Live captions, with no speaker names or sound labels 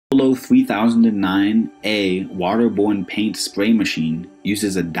CL-3009A waterborne paint spray machine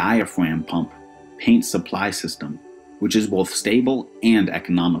uses a diaphragm pump paint supply system, which is both stable and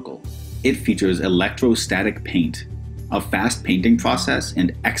economical. It features electrostatic paint, a fast painting process,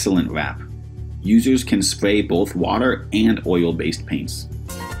 and excellent wrap. Users can spray both water and oil-based paints.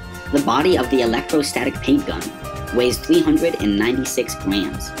 The body of the electrostatic paint gun weighs 396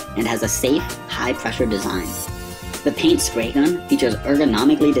 grams and has a safe, high-pressure design. The paint spray gun features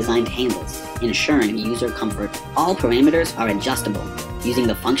ergonomically designed handles, ensuring user comfort. All parameters are adjustable using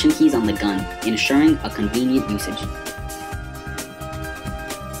the function keys on the gun, ensuring a convenient usage.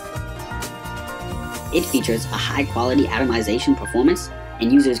 It features a high-quality atomization performance,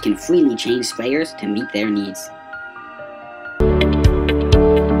 and users can freely change sprayers to meet their needs.